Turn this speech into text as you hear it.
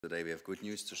Today we have good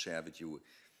news to share with you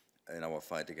in our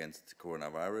fight against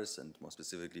coronavirus, and more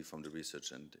specifically from the research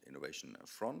and innovation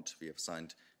front. We have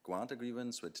signed grant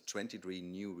agreements with 23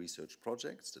 new research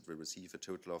projects that will receive a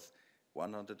total of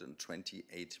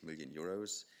 128 million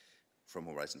euros from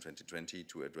Horizon 2020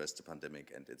 to address the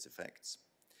pandemic and its effects.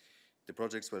 The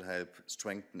projects will help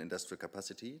strengthen industrial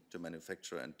capacity to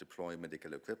manufacture and deploy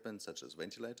medical equipment such as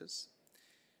ventilators,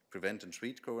 prevent and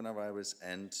treat coronavirus,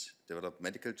 and develop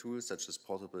medical tools such as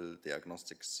portable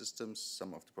diagnostic systems.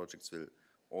 Some of the projects will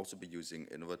also be using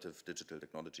innovative digital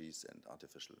technologies and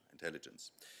artificial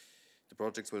intelligence. The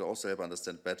projects will also help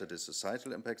understand better the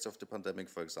societal impacts of the pandemic,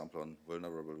 for example, on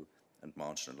vulnerable and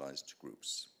marginalized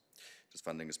groups. This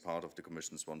funding is part of the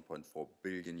Commission's 1.4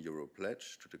 billion euro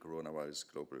pledge to the Coronavirus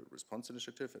Global Response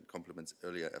Initiative and complements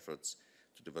earlier efforts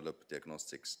to develop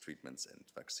diagnostics, treatments, and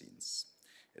vaccines.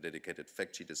 A dedicated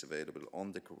fact sheet is available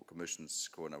on the Commission's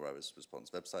Coronavirus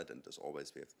Response website, and as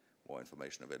always, we have more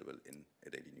information available in a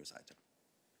daily news item.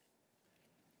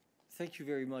 Thank you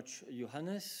very much,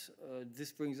 Johannes.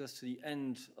 This brings us to the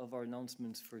end of our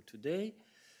announcements for today,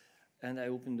 and I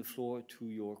open the floor to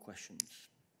your questions.